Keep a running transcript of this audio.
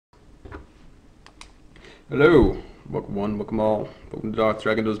Hello, welcome one, welcome all. Welcome to Dr.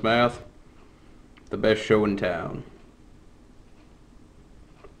 Dragon Does Math, the best show in town.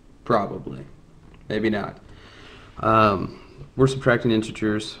 Probably, maybe not. We're subtracting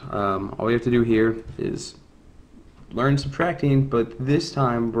integers. All we have to do here is learn subtracting, but this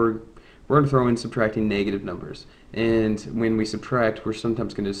time we're going to throw in subtracting negative numbers. And when we subtract, we're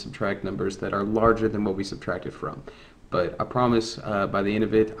sometimes going to subtract numbers that are larger than what we subtracted from. But I promise by the end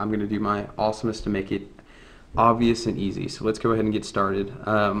of it, I'm going to do my awesomest to make it obvious and easy. So let's go ahead and get started.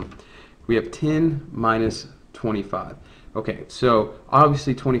 We have 10 minus 25. Okay, so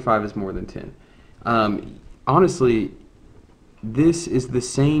obviously 25 is more than 10. Honestly, this is the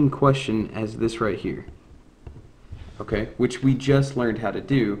same question as this right here. Okay, which we just learned how to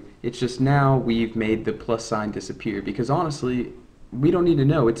do. It's just now we've made the plus sign disappear because honestly, we don't need to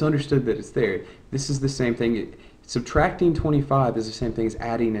know. It's understood that it's there. This is the same thing. Subtracting 25 is the same thing as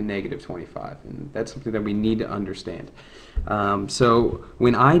adding a negative 25, and that's something that we need to understand. So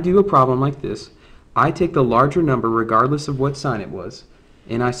when I do a problem like this, I take the larger number regardless of what sign it was,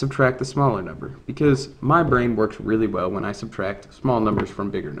 and I subtract the smaller number because my brain works really well when I subtract small numbers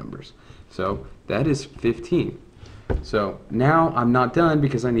from bigger numbers. So that is 15. So now I'm not done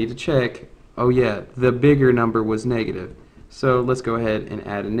because I need to check, oh yeah, the bigger number was negative. So let's go ahead and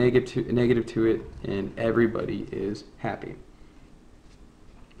add a negative to it, and everybody is happy.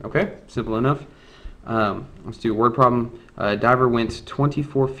 Okay, simple enough. Let's do a word problem. Diver went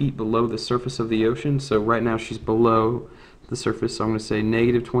 24 feet below the surface of the ocean. So right now she's below the surface, so I'm going to say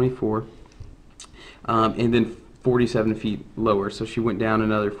negative 24. And then 47 feet lower, so she went down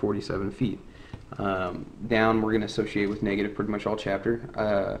another 47 feet. Down we're going to associate with negative pretty much all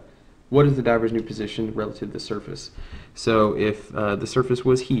chapter. What is the diver's new position relative to the surface? So if the surface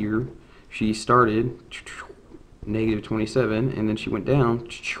was here, she started negative 27, and then she went down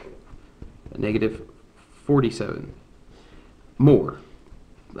negative 47. More.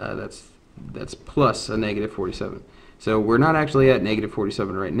 That's plus a negative 47. So we're not actually at negative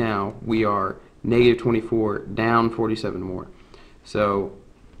 47 right now. We are negative 24 down 47 more. So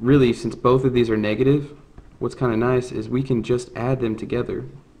really, since both of these are negative, what's kind of nice is we can just add them together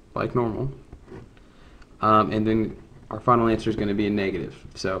like normal. And then our final answer is going to be a negative.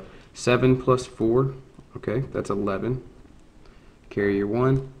 So 7 plus 4, okay, that's 11. Carry your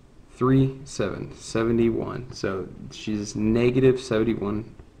 1, 3, 7, 71. So she's negative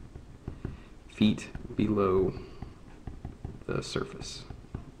 71 feet below the surface.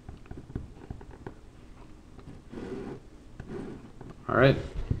 All right,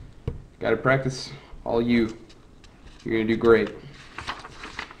 got to practice, all you. You're going to do great.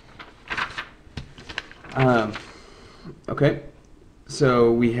 Okay,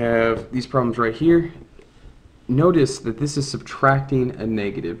 so we have these problems right here. Notice that this is subtracting a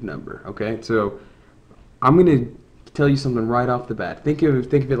negative number. Okay, so I'm going to tell you something right off the bat. Think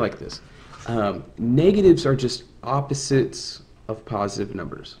of it like this. Negatives are just opposites of positive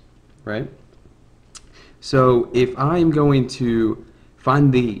numbers, right? So if I'm going to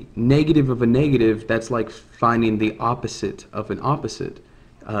find the negative of a negative, that's like finding the opposite of an opposite.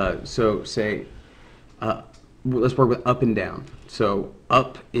 So say, let's work with up and down. So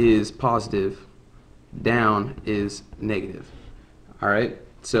up is positive, down is negative. All right.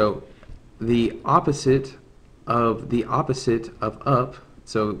 So the opposite of up.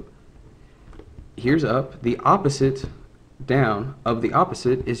 So here's up. The opposite down of the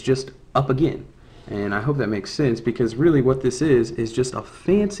opposite is just up again. And I hope that makes sense because really what this is just a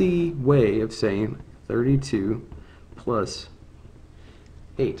fancy way of saying 32 plus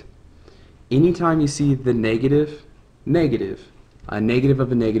 8. Anytime you see the negative, a negative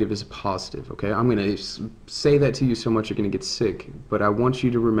of a negative is a positive, okay? I'm going to say that to you so much you're going to get sick, but I want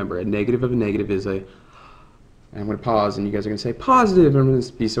you to remember a negative of a negative is a, and I'm going to pause and you guys are going to say positive, and I'm going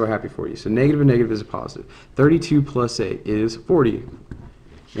to be so happy for you. So negative of a negative is a positive. 32 plus 8 is 40,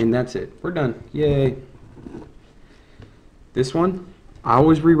 and that's it. We're done. Yay. This one, I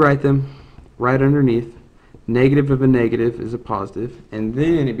always rewrite them right underneath. Negative of a negative is a positive, and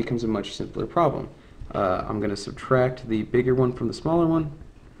then it becomes a much simpler problem. I'm going to subtract the bigger one from the smaller one,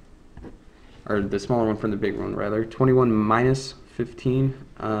 or the smaller one from the bigger one, rather. 21 minus 15.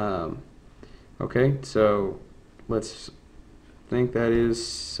 Okay, so let's think that is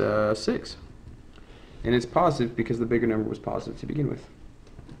 6. And it's positive because the bigger number was positive to begin with.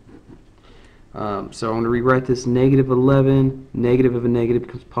 So I'm going to rewrite this negative 11, negative of a negative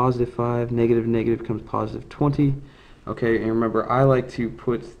becomes positive 5, negative of a negative becomes positive 20. Okay, and remember I like to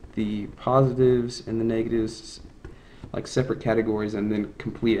put the positives and the negatives like separate categories and then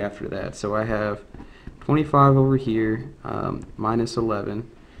complete after that. So I have 25 over here, minus 11,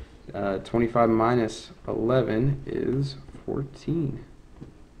 25 minus 11 is 14.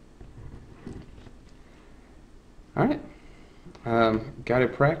 All right. Got to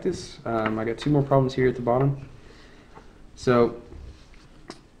practice. I got 2 more problems here at the bottom. So,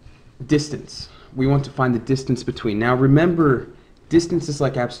 distance. We want to find the distance between. Now remember, distance is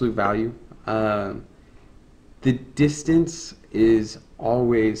like absolute value. The distance is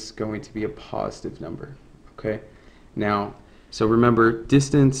always going to be a positive number. Okay? Now, so remember,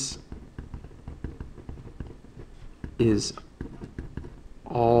 distance is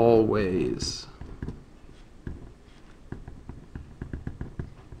always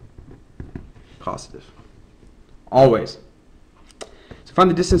positive. Always. So find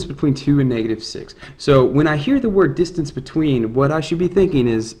the distance between 2 and -6. So when I hear the word distance between, what I should be thinking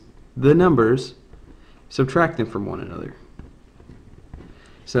is the numbers, subtract them from one another.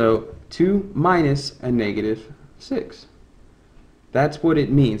 So 2 minus a -6. That's what it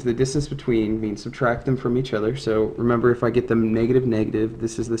means. The distance between means subtract them from each other. So remember, if I get them negative, negative,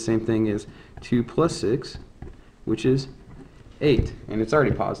 this is the same thing as 2 plus 6, which is 8. And it's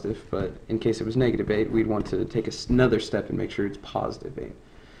already positive, but in case it was -8, we'd want to take another step and make sure it's positive 8.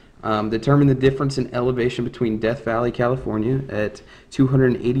 Determine the difference in elevation between Death Valley, California at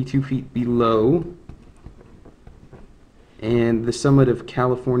 282 feet below and the summit of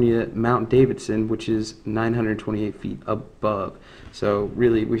California, Mount Davidson, which is 928 feet above. So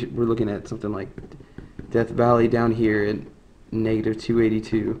really, we're looking at something like Death Valley down here at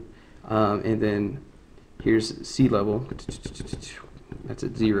 -282, and then here's sea level, that's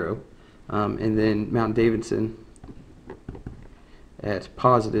at 0, and then Mount Davidson at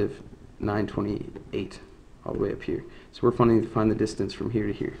positive 928, all the way up here. So we're wanting to find the distance from here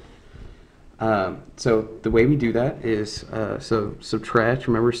to here. So the way we do that is, so subtract,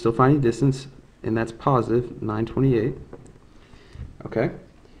 remember we're still finding distance, and that's positive 928. Okay,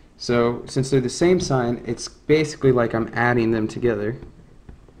 so since they're the same sign, it's basically like I'm adding them together.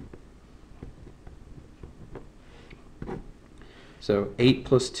 So 8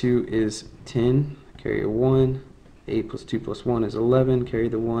 plus 2 is 10, carry a 1. 8 plus 2 plus 1 is 11, carry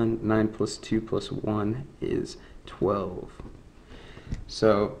the 1. 9 plus 2 plus 1 is 12.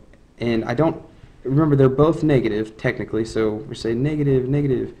 So, and I don't, remember they're both negative technically, so we're saying negative,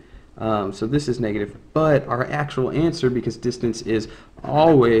 negative. So this is negative, but our actual answer, because distance is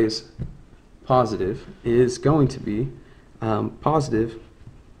always positive, is going to be positive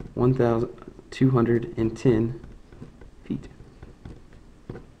 1,210 feet.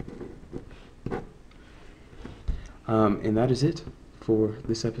 And that is it for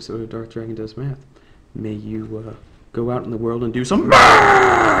this episode of Darth Dragon Does Math. May you go out in the world and do some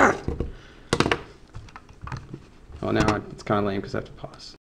math! Oh, now it's kind of lame because I have to pause.